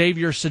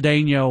Xavier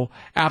Cedeno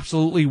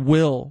absolutely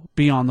will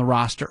be on the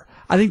roster.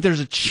 I think there's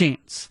a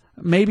chance.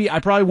 Maybe I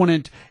probably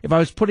wouldn't, if I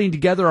was putting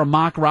together a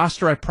mock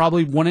roster, I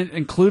probably wouldn't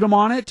include him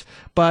on it,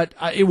 but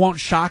it won't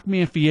shock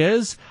me if he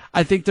is.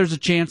 I think there's a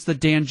chance that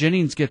Dan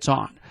Jennings gets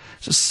on.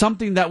 So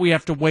something that we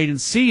have to wait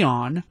and see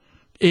on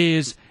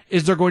is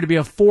there going to be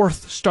a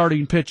 4th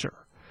starting pitcher?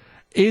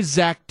 Is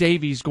Zach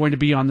Davies going to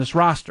be on this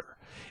roster?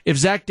 If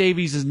Zach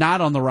Davies is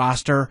not on the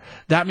roster,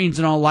 that means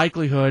in all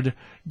likelihood,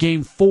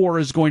 Game 4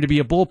 is going to be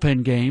a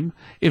bullpen game.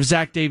 If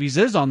Zach Davies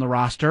is on the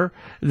roster,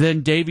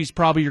 then Davies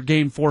probably your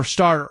Game 4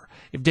 starter.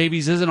 If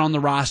Davies isn't on the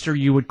roster,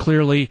 you would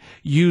clearly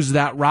use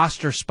that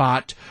roster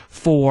spot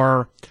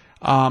for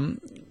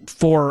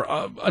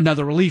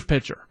another relief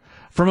pitcher.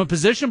 From a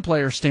position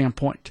player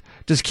standpoint,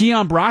 does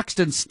Keon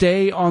Broxton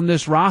stay on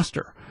this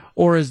roster,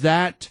 or is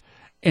that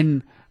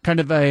in kind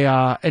of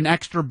an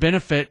extra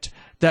benefit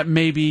that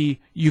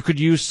maybe you could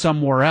use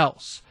somewhere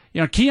else?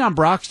 You know, Keon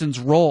Broxton's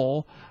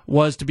role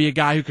was to be a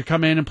guy who could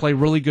come in and play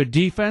really good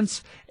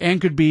defense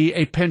and could be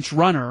a pinch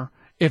runner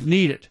if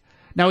needed.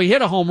 Now, he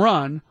hit a home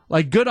run,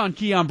 good on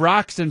Keon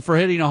Broxton for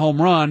hitting a home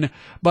run,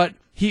 but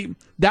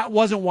that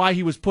wasn't why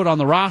he was put on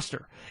the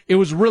roster. It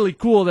was really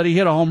cool that he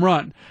hit a home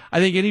run. I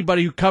think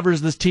anybody who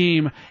covers this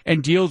team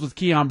and deals with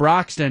Keon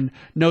Broxton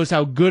knows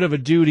how good of a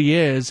dude he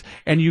is,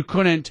 and you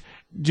couldn't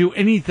do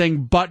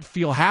anything but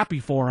feel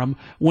happy for him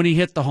when he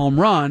hit the home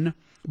run,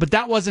 but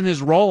that wasn't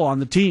his role on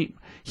the team.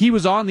 He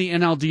was on the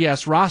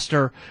NLDS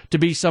roster to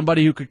be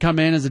somebody who could come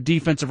in as a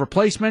defensive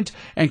replacement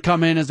and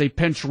come in as a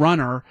pinch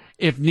runner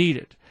if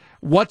needed.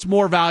 What's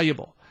more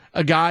valuable?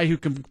 A guy who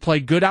can play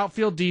good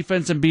outfield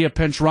defense and be a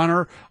pinch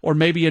runner, or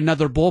maybe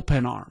another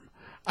bullpen arm?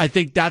 I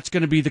think that's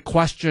going to be the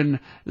question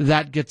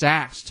that gets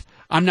asked.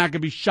 I'm not going to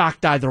be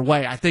shocked either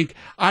way. I think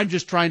I'm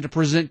just trying to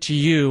present to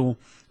you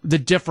the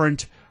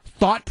different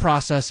thought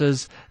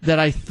processes that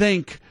I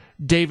think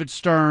David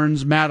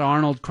Stearns, Matt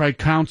Arnold, Craig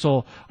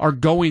Counsell are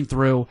going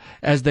through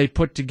as they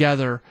put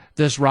together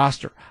this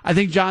roster. I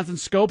think Jonathan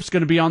Scope's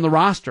going to be on the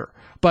roster,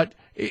 but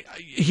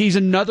he's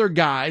another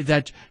guy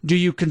that, do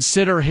you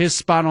consider his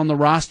spot on the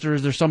roster?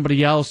 Is there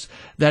somebody else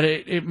that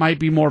it might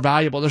be more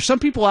valuable? There's some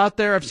people out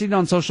there, I've seen it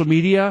on social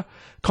media,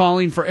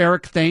 calling for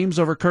Eric Thames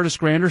over Curtis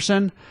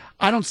Granderson.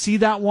 I don't see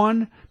that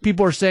one.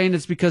 People are saying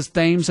it's because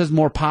Thames has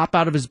more pop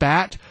out of his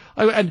bat.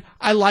 And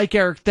I like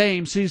Eric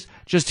Thames.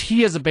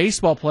 He as a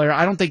baseball player,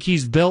 I don't think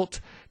he's built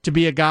to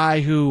be a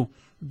guy who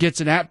gets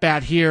an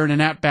at-bat here and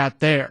an at-bat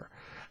there.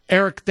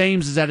 Eric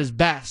Thames is at his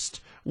best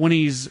when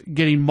he's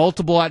getting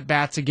multiple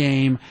at-bats a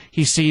game,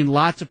 he's seeing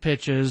lots of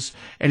pitches,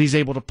 and he's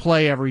able to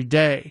play every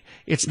day.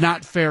 It's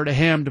not fair to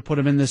him to put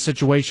him in this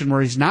situation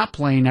where he's not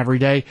playing every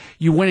day.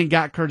 You went and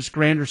got Curtis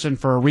Granderson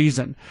for a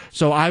reason.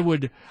 So I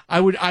would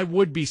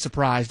be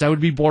surprised. I would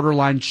be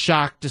borderline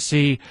shocked to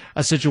see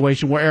a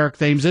situation where Eric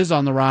Thames is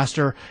on the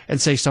roster and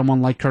say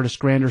someone like Curtis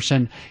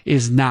Granderson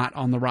is not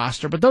on the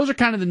roster. But those are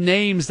kind of the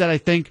names that I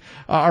think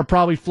are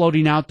probably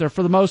floating out there.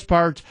 For the most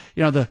part,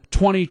 the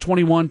 20,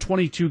 21,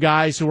 22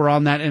 guys who are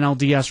on that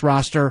NLDS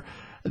roster,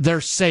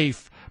 they're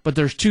safe, but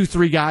there's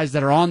 2-3 guys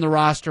that are on the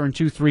roster and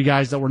 2-3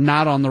 guys that were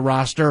not on the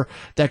roster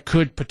that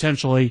could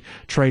potentially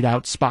trade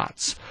out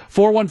spots.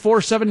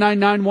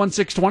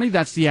 414-799-1620,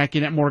 that's the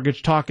AccuNet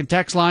Mortgage Talk and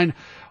Text line.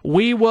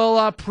 We will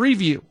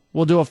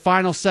we'll do a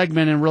final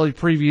segment and really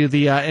preview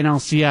the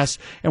NLCS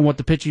and what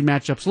the pitching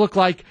matchups look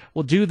like.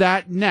 We'll do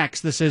that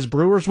next. This is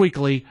Brewers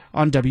Weekly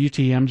on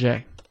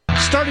WTMJ.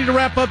 Starting to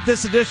wrap up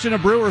this edition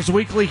of Brewers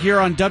Weekly here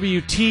on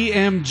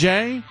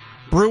WTMJ.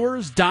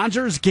 Brewers,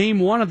 Dodgers, Game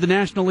 1 of the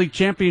National League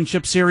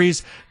Championship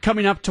Series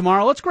coming up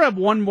tomorrow. Let's grab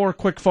one more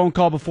quick phone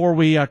call before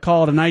we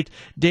call it a night.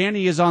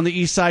 Danny is on the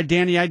east side.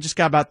 Danny, I just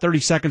got about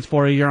 30 seconds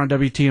for you here on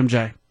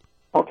WTMJ.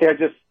 Okay,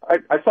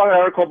 I saw an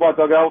article about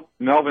Doug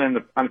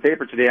Melvin on the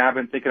paper today. I've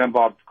been thinking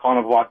about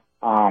calling about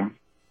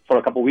for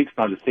a couple of weeks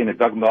now, just seeing that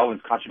Doug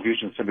Melvin's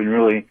contributions have been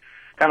really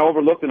kind of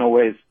overlooked in a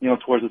ways,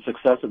 towards the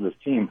success of this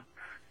team.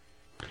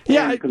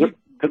 Yeah, because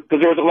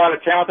there was a lot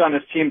of talent on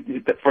this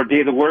team for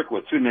Dave to work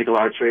with, too, to make a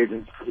lot of trades,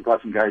 and he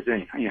got some guys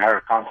in. You hire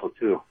a console,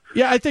 too.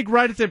 Yeah, I think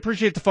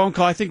appreciate the phone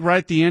call. I think right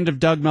at the end of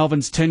Doug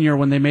Melvin's tenure,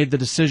 when they made the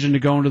decision to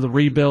go into the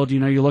rebuild,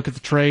 you look at the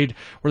trade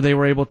where they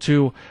were able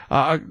to,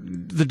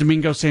 the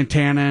Domingo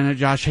Santana and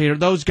Josh Hader,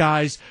 those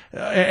guys,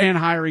 and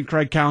hiring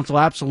Craig Counsell,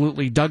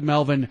 absolutely. Doug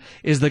Melvin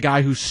is the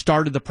guy who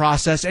started the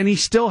process, and he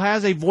still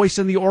has a voice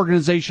in the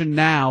organization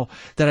now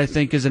that I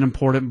think is an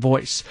important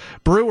voice.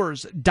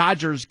 Brewers,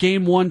 Dodgers,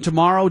 Game 1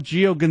 tomorrow.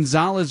 Gio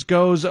Gonzalez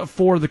goes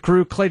for the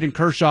Crew. Clayton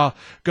Kershaw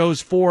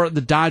goes for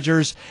the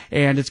Dodgers,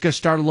 and it's going to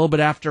start a little bit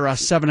after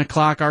 7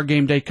 o'clock. Our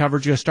game day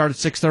coverage is going to start at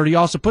 6:30.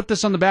 Also, put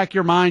this on the back of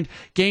your mind.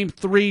 Game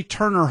 3,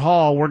 Turner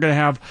Hall. We're going to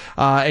have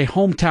a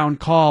hometown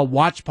call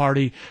watch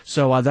party.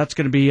 So that's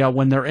going to be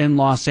when they're in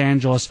Los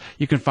Angeles.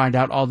 You can find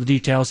out all the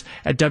details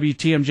at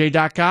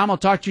WTMJ.com. I'll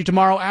talk to you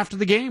tomorrow after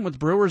the game with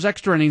Brewers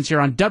Extra Innings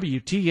here on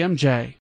WTMJ.